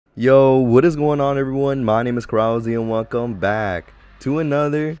Yo, what is going on everyone? My name is Kralzy and welcome back to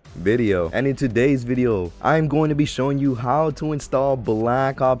another video. And in today's video, I'm going to be showing you how to install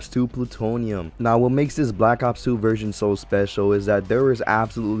Black Ops 2 Plutonium. Now, what makes this Black Ops 2 version so special is that there is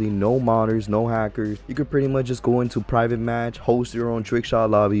absolutely no modders, no hackers. You could pretty much just go into private match, host your own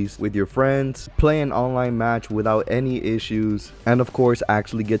trickshot lobbies with your friends, play an online match without any issues, and of course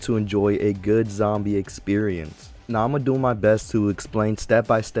actually get to enjoy a good zombie experience. Now I'm gonna do my best to explain step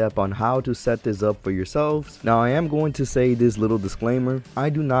by step on how to set this up for yourselves. Now I am going to say this little disclaimer: I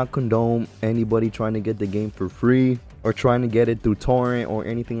do not condone anybody trying to get the game for free or trying to get it through torrent or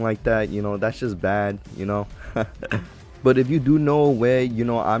anything like that. You know, that's just bad, you know. But if you do know a way, you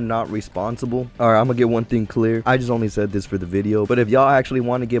know, I'm not responsible. Alright, I'm gonna get one thing clear. I just only said this for the video. But if y'all actually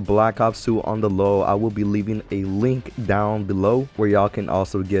want to get Black Ops 2 on the low, I will be leaving a link down below where y'all can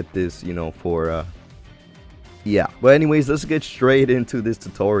also get this, you know, for yeah. But anyways, let's get straight into this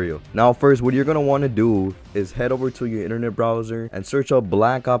tutorial. Now first, what you're gonna want to do is head over to your internet browser and search up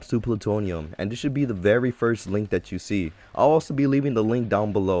Black Ops 2 Plutonium, and this should be the very first link that you see. I'll also be leaving the link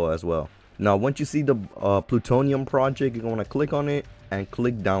down below as well. Now once you see the Plutonium project, you're gonna click on it and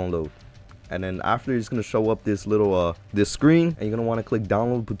click download. And then after, it's going to show up this little this screen, and you're going to want to click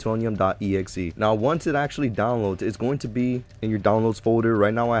download plutonium.exe. Now once it actually downloads, it's going to be in your downloads folder.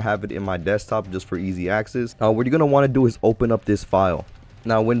 Right now I have it in my desktop just for easy access. Now what you're going to want to do is open up this file.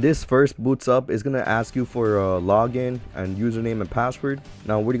 Now when this first boots up, it's going to ask you for a login and username and password.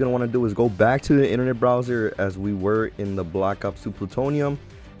 Now what you're going to want to do is go back to the internet browser as we were in the Black Ops 2 Plutonium,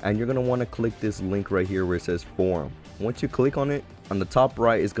 and you're going to want to click this link right here where it says forum. Once you click on it, on the top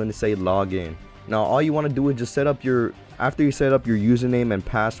right is going to say login. Now all you want to do is just set up your, after you set up your username and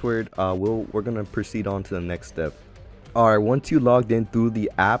password, we're going to proceed on to the next step. Alright, once you logged in through the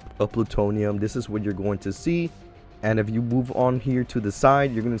app of Plutonium, this is what you're going to see. And if you move on here to the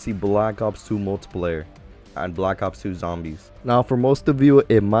side, you're going to see Black Ops 2 multiplayer and Black Ops 2 zombies. Now for most of you,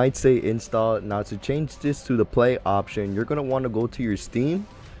 it might say install. Now to change this to the play option, you're going to want to go to your Steam,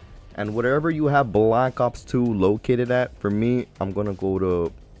 and whatever you have Black Ops 2 located at, for me, I'm gonna go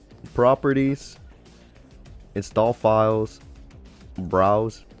to properties, install files,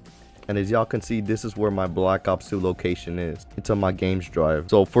 browse, and as y'all can see, this is where my Black Ops 2 location is. It's on my games drive.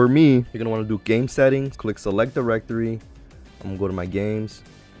 So for me, you're gonna want to do game settings, click select directory. I'm gonna go to my games,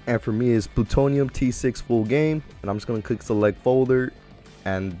 and for me is Plutonium T6 full game, and I'm just gonna click select folder,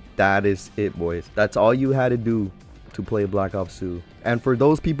 and that is it, boys. That's all you had to do to play Black Ops 2. And for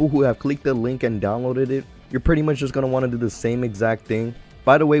those people who have clicked the link and downloaded it, you're pretty much just going to want to do the same exact thing.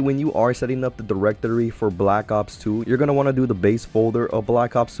 By the way, when you are setting up the directory for Black Ops 2, you're going to want to do the base folder of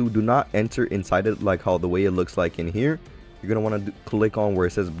Black Ops 2. Do not enter inside it like how the way it looks like in here. You're going to want to click on where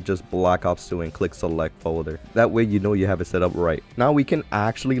it says just Black Ops 2 and click select folder. That way you know you have it set up right. Now we can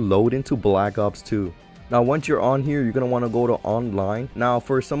actually load into Black Ops 2. Now once you're on here, you're going to want to go to online. Now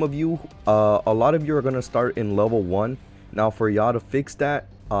for some of you, a lot of you are going to start in level 1. Now for y'all to fix that,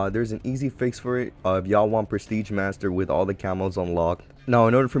 there's an easy fix for it. If y'all want Prestige Master with all the camos unlocked. Now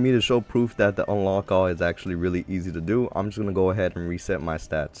in order for me to show proof that the unlock all is actually really easy to do, I'm just going to go ahead and reset my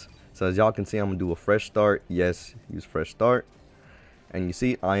stats. So as y'all can see, I'm going to do a fresh start. Yes, use fresh start. And you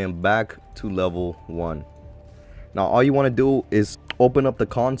see I am back to level 1. Now all you want to do is open up the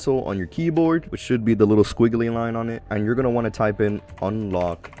console on your keyboard, which should be the little squiggly line on it, and you're going to want to type in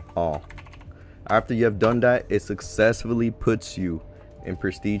unlock all. After you have done that, it successfully puts you in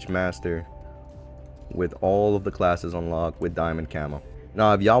Prestige Master with all of the classes unlocked with diamond camo.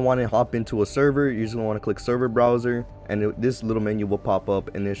 Now if y'all want to hop into a server, you're just going to want to click server browser, and this little menu will pop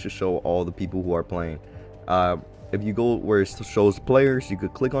up, and it should show all the people who are playing. If you go where it shows players, you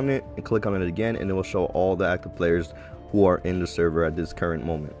could click on it and click on it again, and it will show all the active players who are in the server at this current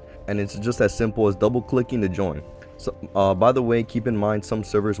moment. And it's just as simple as double clicking to join. So by the way, keep in mind some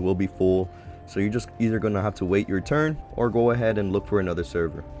servers will be full, so you're just either gonna have to wait your turn or go ahead and look for another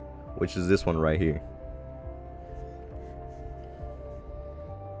server, which is this one right here.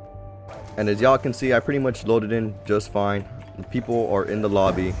 And as y'all can see, I pretty much loaded in just fine. The people are in the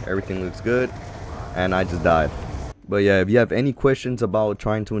lobby, everything looks good, and I just died. But yeah, if you have any questions about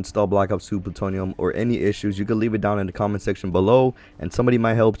trying to install Black Ops 2 Plutonium or any issues, you can leave it down in the comment section below, and somebody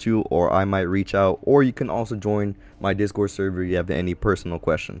might help you, or I might reach out, or you can also join my Discord server if you have any personal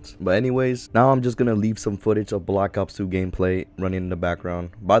questions. But anyways, now I'm just gonna leave some footage of Black Ops 2 gameplay running in the background.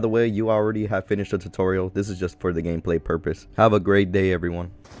 By the way, you already have finished the tutorial. This is just for the gameplay purpose. Have a great day, everyone.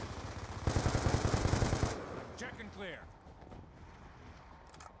 Check and clear.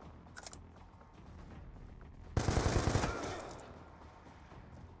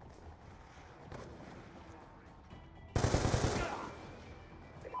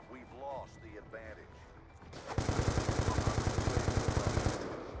 We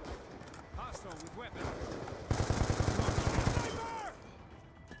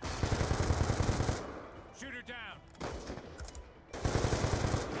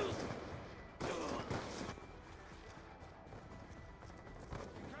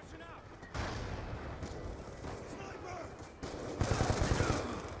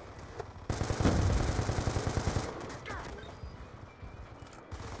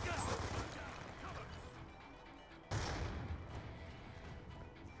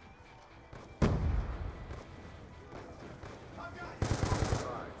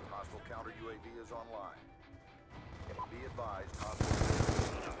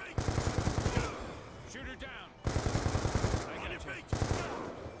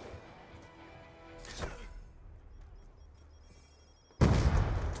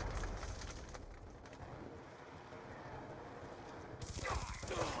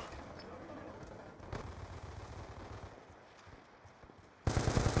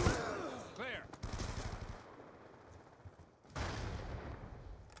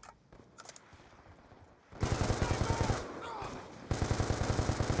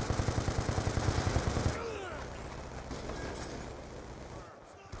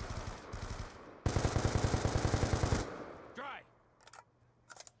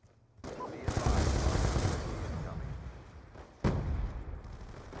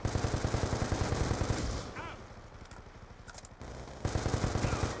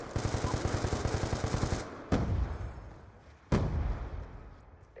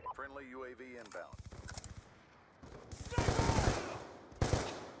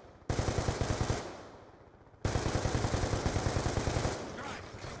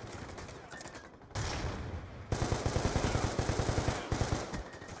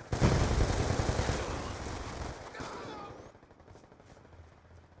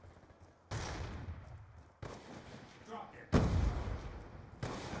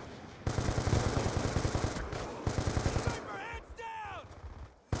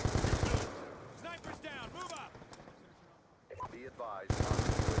advised,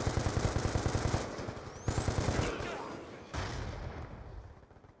 target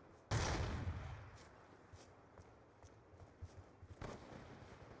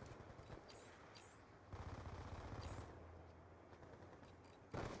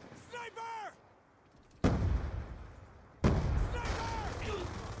Sniper!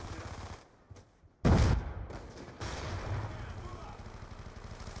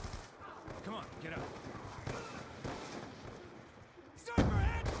 Come on, get up. Sniper,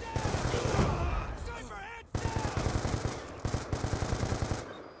 heads down! Sniper, heads down!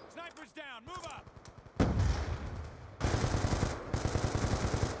 Sniper's down, move up!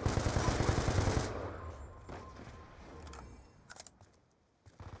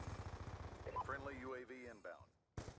 Friendly UAV inbound.